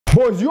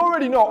Boys, you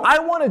already know, I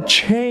want to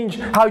change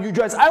how you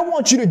dress. I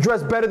want you to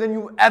dress better than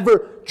you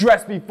ever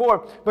dressed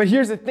before. But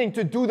here's the thing,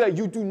 to do that,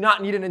 you do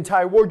not need an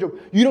entire wardrobe.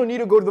 You don't need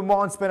to go to the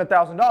mall and spend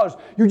 $1,000.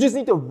 You just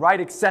need the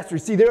right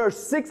accessories. See, there are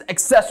 6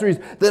 accessories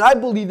that I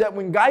believe that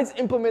when guys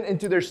implement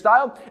into their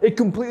style, it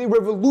completely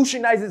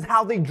revolutionizes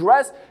how they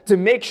dress to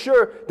make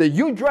sure that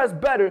you dress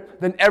better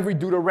than every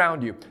dude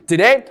around you.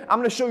 Today, I'm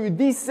going to show you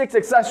these 6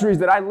 accessories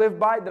that I live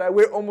by, that I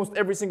wear almost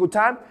every single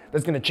time,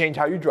 that's going to change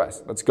how you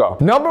dress. Let's go.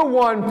 Number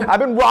 1, I've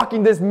been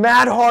rocking this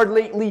mad hard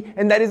lately,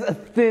 and that is a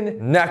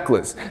thin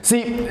necklace.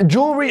 See,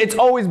 jewelry, it's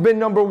always been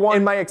number 1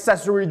 in my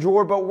accessory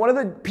drawer, but one of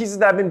the pieces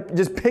that I've been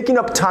just picking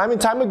up time and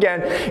time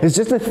again is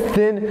just a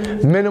thin,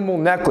 minimal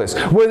necklace.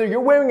 Whether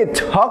you're wearing it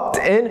tucked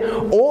in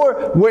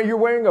or where you're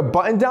wearing a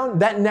button down,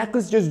 that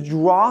necklace just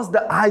draws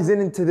the eyes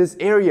into this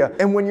area.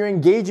 And when you're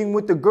engaging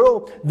with the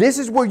girl, this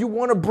is where you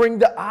want to bring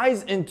the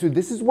eyes into.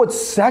 This is what's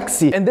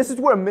sexy, and this is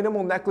where a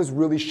minimal necklace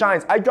really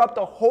shines. I dropped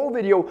a whole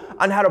video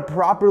on how to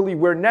properly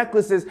wear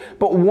necklaces,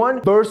 but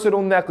one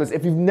versatile necklace,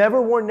 if you've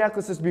never worn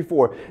necklaces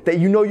before, that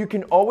you know you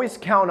can always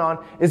count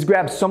on, is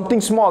grab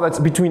something small that's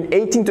between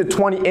 18 to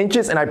 20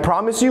 inches, and I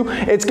promise you,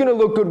 it's gonna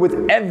look good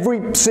with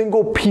every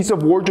single piece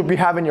of wardrobe you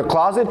have in your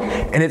closet,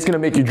 and it's gonna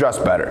make you dress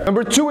better.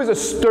 Number 2 is a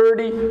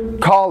sturdy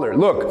collar.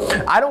 Look,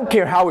 I don't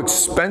care how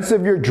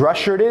expensive your dress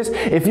shirt is,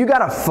 if you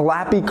got a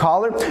flappy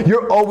collar,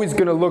 you're always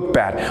gonna look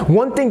bad.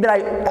 One thing that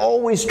I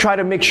always try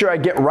to make sure I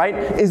get right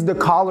is the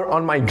collar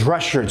on my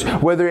dress shirts.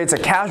 Whether it's a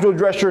casual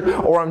dress shirt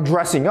or I'm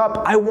dressing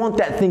up, I want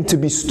that thing to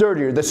be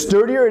sturdier. The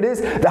sturdier it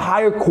is, the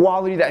higher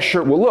quality that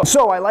shirt will look.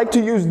 So I like to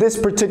use this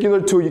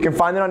particular tool. You can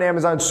find it on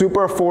Amazon,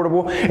 super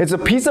affordable. It's a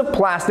piece of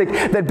plastic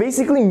that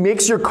basically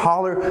makes your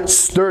collar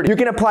sturdy. You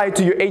can apply it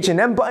to your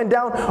H&M button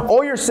down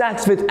or your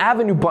Saks Fifth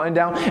Avenue button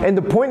down, and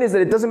the point is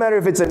that it doesn't matter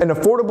if it's an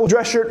affordable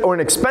dress shirt or an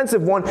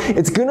expensive one,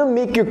 it's gonna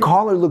make your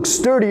collar look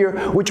sturdier,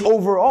 which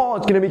overall,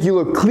 it's gonna make you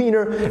look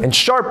cleaner and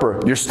sharper.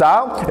 Your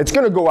style, it's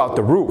gonna go out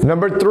the roof.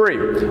 Number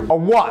 3, a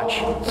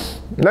watch.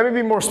 Let me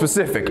be more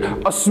specific.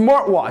 A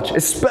smartwatch,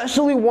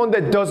 especially one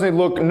that doesn't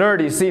look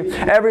nerdy. See,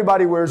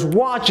 everybody wears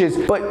watches,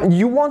 but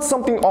you want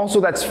something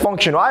also that's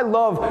functional. I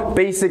love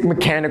basic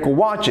mechanical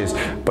watches,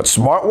 but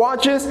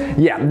smartwatches,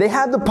 yeah, they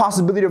have the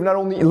possibility of not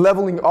only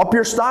leveling up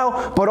your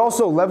style, but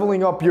also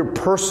leveling up your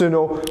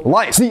personal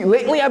life. See,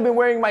 lately I've been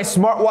wearing my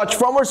smartwatch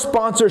from our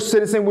sponsor,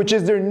 Citizen, which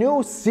is their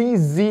new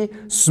CZ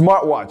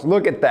smartwatch.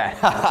 Look at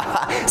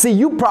that. See,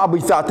 you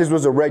probably thought this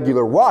was a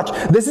regular watch.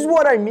 This is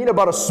what I mean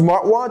about a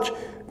smartwatch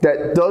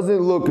that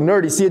doesn't look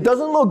nerdy. See, it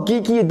doesn't look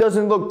geeky, it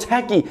doesn't look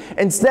techy.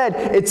 Instead,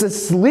 it's a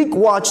sleek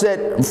watch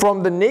that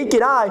from the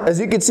naked eye, as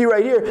you can see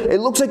right here, it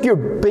looks like your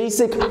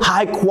basic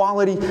high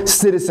quality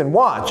Citizen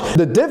watch.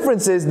 The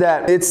difference is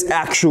that it's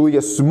actually a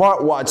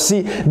smartwatch.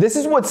 See, this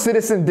is what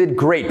Citizen did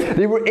great.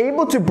 They were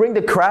able to bring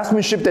the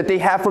craftsmanship that they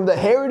have from the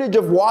heritage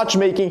of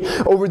watchmaking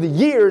over the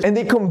years, and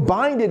they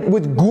combined it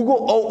with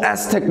Google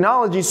OS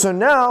technology. So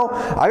now,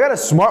 I got a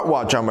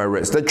smartwatch on my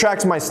wrist that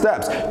tracks my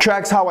steps,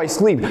 tracks how I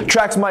sleep,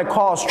 tracks my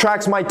calls,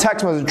 tracks my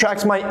text messages,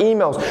 tracks my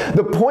emails.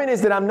 The point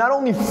is that I'm not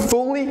only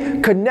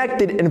fully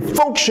connected and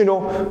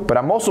functional, but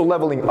I'm also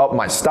leveling up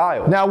my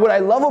style. Now, what I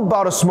love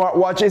about a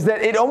smartwatch is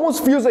that it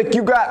almost feels like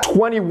you got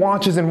 20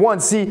 watches in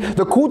one. See,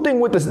 the cool thing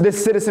with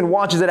this Citizen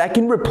watch is that I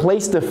can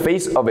replace the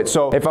face of it.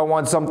 So if I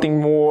want something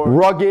more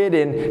rugged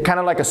and kind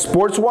of like a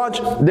sports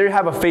watch, they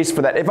have a face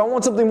for that. If I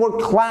want something more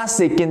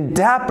classic and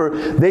dapper,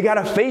 they got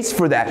a face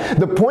for that.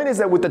 The point is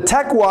that with the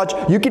tech watch,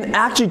 you can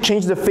actually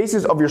change the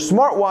faces of your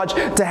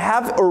smartwatch to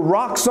have or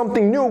rock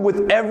something new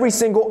with every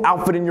single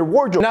outfit in your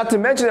wardrobe. Not to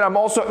mention that I'm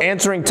also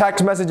answering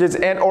text messages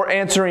and or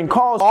answering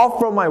calls all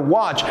from my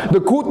watch. The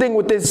cool thing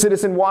with this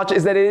Citizen watch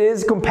is that it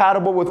is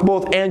compatible with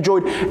both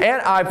Android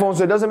and iPhone,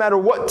 so it doesn't matter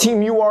what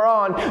team you are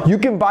on, you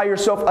can buy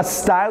yourself a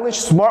stylish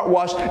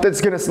smartwatch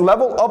that's gonna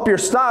level up your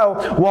style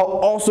while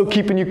also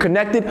keeping you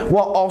connected,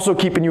 while also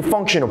keeping you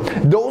functional.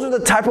 Those are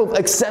the type of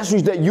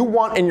accessories that you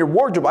want in your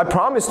wardrobe. I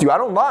promise you, I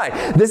don't lie.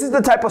 This is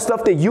the type of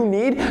stuff that you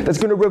need that's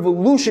gonna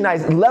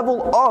revolutionize,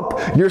 level up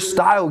your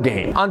style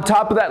game. On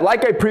top of that,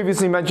 like I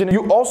previously mentioned,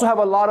 you also have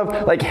a lot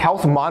of like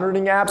health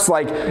monitoring apps,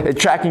 like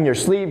tracking your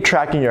sleep,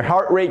 tracking your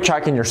heart rate,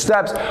 tracking your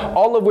steps,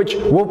 all of which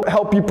will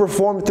help you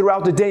perform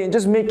throughout the day and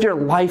just make your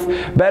life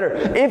better.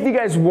 If you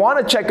guys want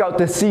to check out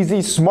the CZ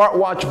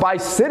smartwatch by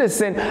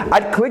Citizen,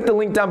 I'd click the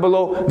link down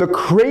below. The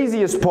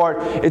craziest part,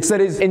 it's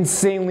that it's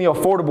insanely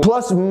affordable,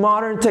 plus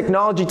modern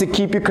technology to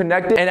keep you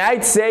connected, and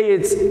I'd say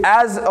it's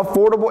as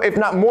affordable, if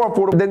not more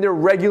affordable, than their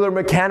regular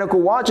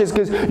mechanical watches,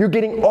 because you're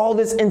getting all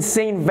this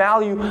insane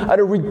value at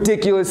a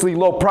ridiculously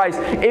low price.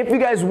 If you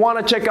guys want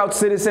to check out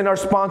Citizen, our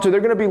sponsor,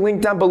 they're going to be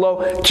linked down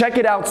below. Check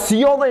it out,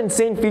 see all the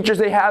insane features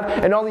they have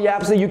and all the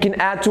apps that you can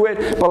add to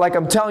it. But like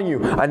I'm telling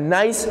you, a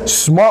nice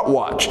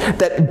smartwatch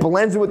that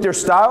blends with your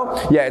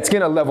style, yeah, it's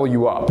going to level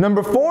you up.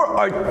 Number 4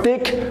 are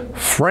thick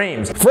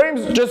frames.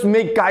 Frames just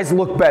make guys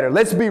look better.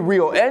 Let's be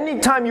real.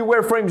 Anytime you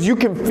wear frames, you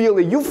can feel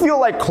it. You feel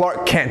like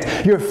Clark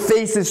Kent. Your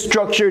face is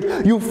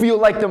structured. You feel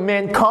like the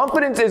man.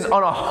 Confidence is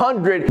on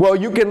 100. Well,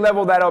 you can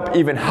level that up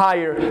even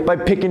higher it by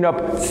picking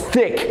up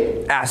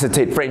thick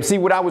acetate frames. See,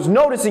 what I was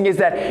noticing is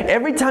that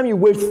every time you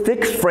wear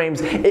thick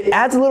frames, it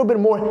adds a little bit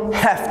more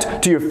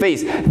heft to your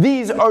face.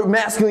 These are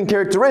masculine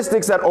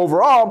characteristics that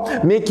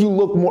overall make you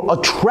look more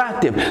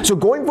attractive. So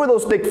going for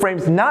those thick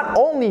frames not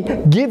only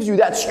gives you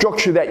that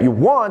structure that you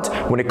want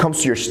when it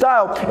comes to your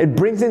style, it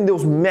brings in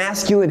those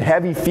masculine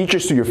heavy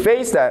features to your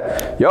face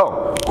that,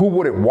 yo, who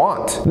wouldn't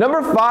want?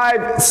 Number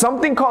 5,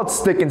 something called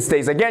Stick and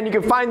Stays. Again, you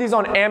can find these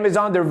on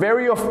Amazon. They're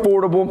very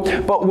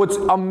affordable, but what's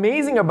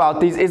amazing about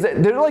these is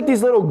that they're like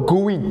these little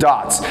gooey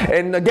dots.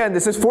 And again,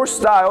 this is for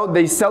style.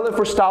 They sell it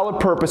for style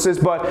purposes,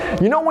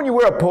 but you know when you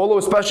wear a polo,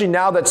 especially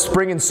now that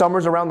spring and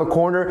summer's around the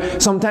corner,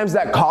 sometimes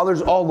that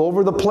collar's all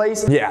over the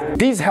place. Yeah,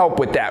 these help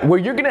with that, where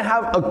you're gonna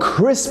have a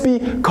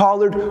crispy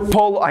collared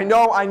polo. I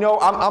know,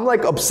 I'm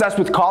like obsessed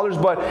with collars,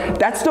 but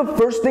that's the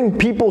first thing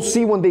people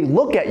see when they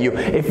look at you.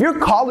 If your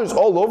collar's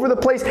all over the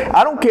place,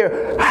 I don't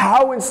care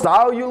how in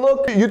style you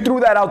look, you threw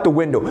that out the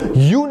window.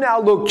 You now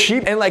look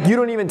cheap and like you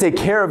don't even take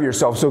care of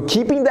yourself. So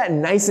keeping that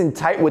nice and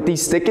tight with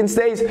these Stick and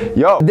Stays,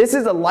 yo, this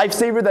is a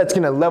lifesaver that's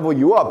gonna level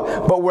you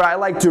up. But where I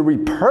like to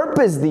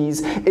repurpose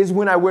these is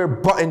when I wear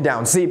button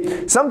downs.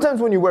 See,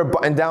 sometimes when you wear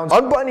button downs,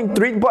 unbuttoning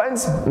 3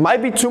 buttons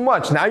might be too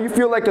much. Now you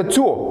feel like a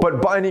tool,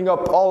 but buttoning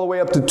up all the way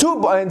up to 2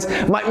 buttons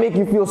might make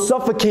you feel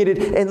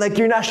suffocated and like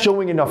you're not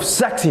showing enough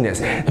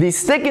sexiness. These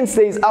Stick and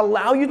Stays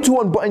allow you to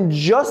unbutton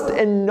just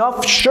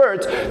enough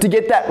shirt to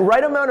get that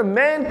right amount of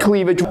man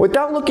cleavage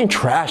without looking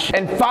trash.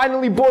 And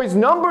finally, boys,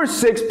 number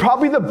 6,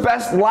 probably the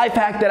best life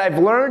hack that I've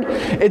learned,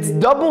 it's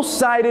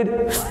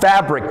double-sided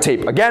fabric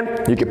tape.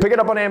 Again, you can pick it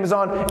up on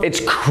Amazon.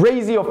 It's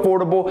crazy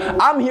affordable.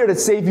 I'm here to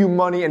save you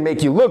money and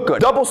make you look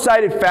good.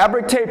 Double-sided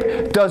fabric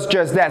tape does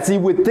just that. See,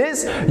 with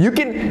this, you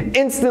can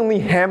instantly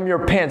hem your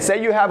pants.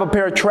 Say you have a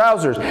pair of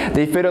trousers,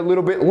 they fit a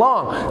little bit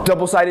long.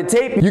 Double-sided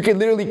tape, you can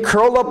literally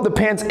curl up the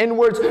pants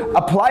inwards,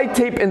 apply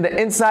tape in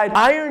the inside,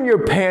 iron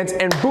your pants,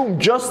 and boom,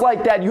 just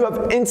like that, you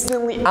have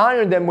instantly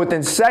ironed them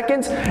within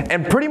seconds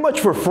and pretty much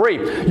for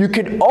free. You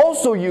can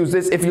also use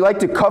this if you like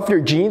to cuff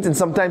your jeans and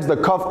sometimes the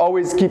cuff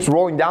always keeps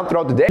rolling down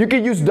throughout the day. You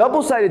can use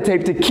double-sided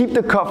tape to keep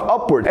the cuff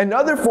upward.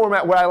 Another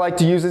format where I like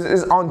to use this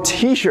is on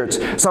t-shirts.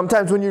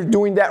 Sometimes when you're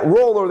doing that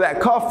roll or that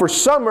cuff for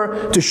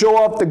summer to show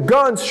off the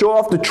guns, show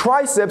off the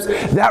triceps,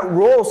 that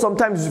roll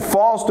sometimes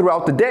falls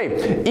throughout the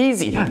day.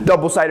 Easy.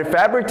 Double-sided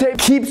fabric tape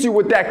keeps you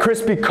with that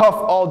crispy cuff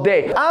all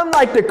day. I'm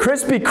like the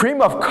Krispy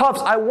Kreme of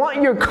cuffs. I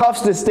want your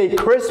cuffs to stay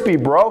crispy,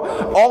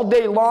 bro, all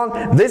day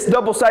long. This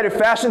double-sided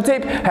fashion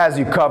tape has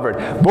you covered.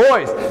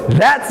 Boys,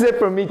 that's it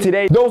for me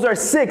today. Those are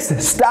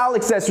 6 style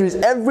accessories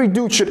every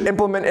dude should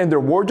implement in their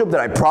wardrobe that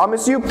I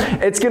promise you,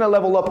 it's gonna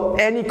level up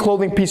any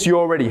clothing piece you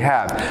already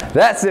have.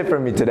 That's it for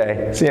me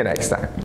today. See you next time.